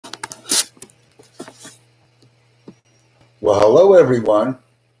Well, hello everyone.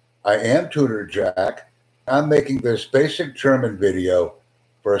 I am Tutor Jack. I'm making this basic German video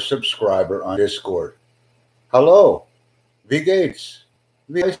for a subscriber on Discord. Hallo, wie geht's?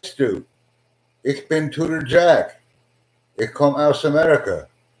 Wie heißt du? Ich bin Tutor Jack. Ich komme aus Amerika.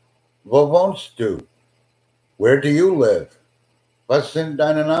 Wo wohnst du? Where do you live? Was sind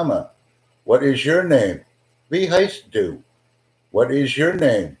deine Name? What is your name? Wie heißt du? What is your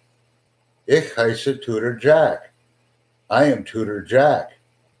name? Ich heiße Tutor Jack. I am Tutor Jack.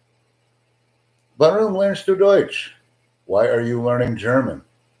 Warum lernst du Deutsch? Why are you learning German?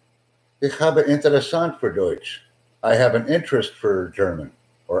 Ich habe interessant für Deutsch. I have an interest for German,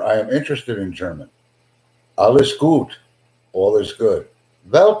 or I am interested in German. Alles gut. All is good.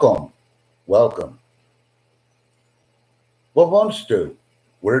 Welcome. Welcome. Wo wohnst du?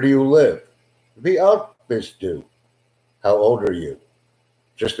 Where do you live? Wie alt bist du? How old are you?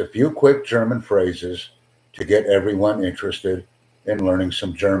 Just a few quick German phrases to get everyone interested in learning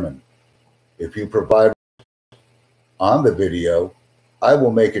some German. If you provide on the video, I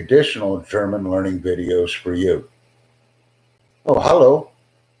will make additional German learning videos for you. Oh, hello.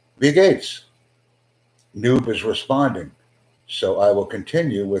 Wie geht's? Noob is responding, so I will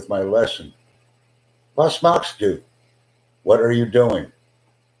continue with my lesson. Was machst du? What are you doing?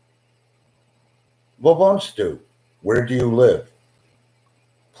 Wo wohnst du? Where do you live?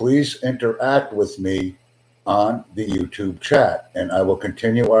 Please interact with me on the YouTube chat, and I will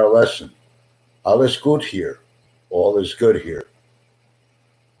continue our lesson. Alles gut hier. All is good here.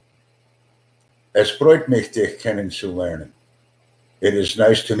 Es freut mich, dich kennenzulernen. It is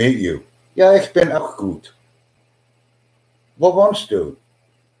nice to meet you. Ja, ich bin auch gut. Wo wohnst du?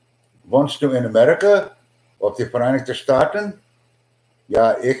 Wohnst du in Amerika? Auf die Vereinigten Staaten?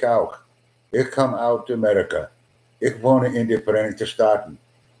 Ja, ich auch. Ich komme aus Amerika. Ich wohne in den Vereinigten Staaten.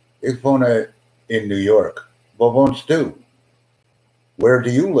 Ich wohne in New York. Wo wohnst du? Where do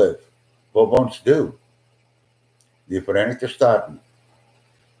you live? Wo wohnst du? Die Vereinigten Staaten.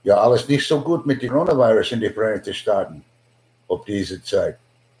 Ja, alles nicht so gut mit dem Coronavirus in den Vereinigten Staaten auf diese Zeit.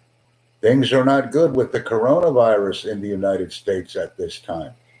 Things are not good with the coronavirus in the United States at this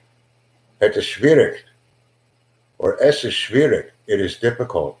time. Es ist schwierig. Or es ist schwierig. It is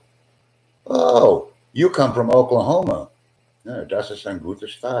difficult. Oh, you come from Oklahoma. Yeah, das ist ein guter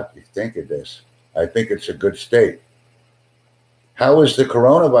Staat. Ich denke das. I think it's a good state. How is the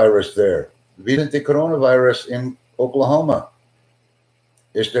coronavirus there? Wie sind die Coronavirus in Oklahoma?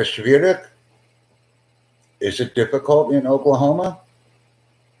 Is das schwierig? Is it difficult in Oklahoma?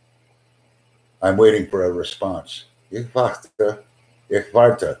 I'm waiting for a response. Ich warte.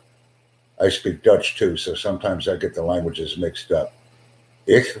 I speak Dutch too, so sometimes I get the languages mixed up.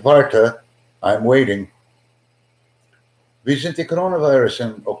 Ich warte. I'm waiting. Wie sind die Coronavirus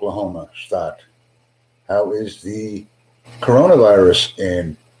in Oklahoma Stadt? How is the coronavirus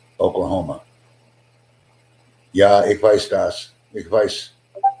in Oklahoma? Ja, ich weiß das. Ich weiß.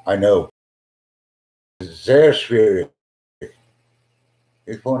 I know. Sehr schwierig.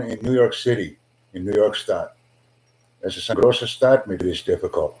 Ich wohne in New York City, in New York Stadt. Es ist eine große Stadt, mit ist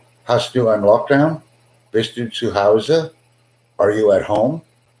difficult. Hast du einen Lockdown? Bist du zu Hause? Are you at home?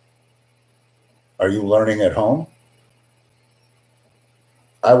 Are you learning at home?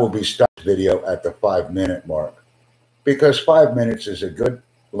 I will be stopping the video at the 5-minute mark because 5 minutes is a good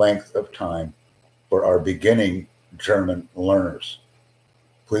length of time for our beginning German learners.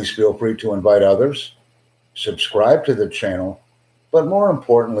 Please feel free to invite others, subscribe to the channel, but more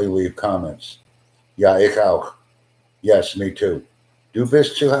importantly, leave comments. Ja, ich auch. Yes, me too. Du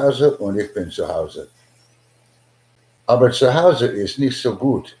bist zu Hause und ich bin zu Hause. Aber zu Hause ist nicht so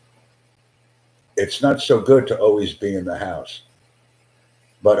gut. It's not so good to always be in the house.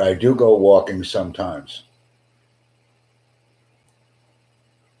 But I do go walking sometimes.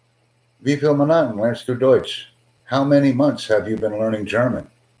 Wie viele Monaten lernst du Deutsch? How many months have you been learning German?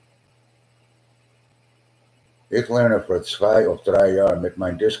 Ich lerne vor 2 oder 3 Jahren mit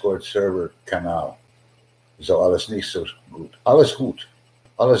meinem Discord-Server-Kanal. So alles nicht so gut. Alles gut.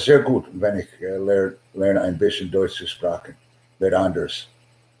 Alles sehr gut, wenn ich lerne ein bisschen Deutsch zu sprechen. Mit anders.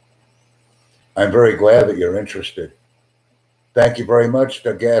 I'm very glad that you're interested. Thank you very much,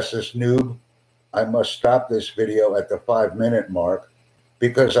 the gaseous noob. I must stop this video at the 5-minute mark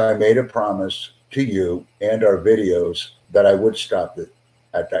because I made a promise to you and our videos that I would stop it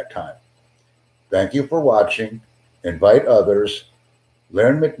at that time. Thank you for watching. Invite others.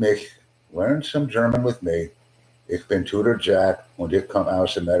 Lern mit mich. Learn some German with me. Ich bin Tutor Jack und ich komme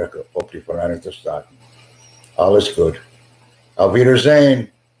aus Amerika, auf die Vereinigten Staaten. Alles gut. Auf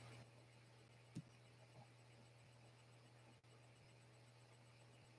Wiedersehen.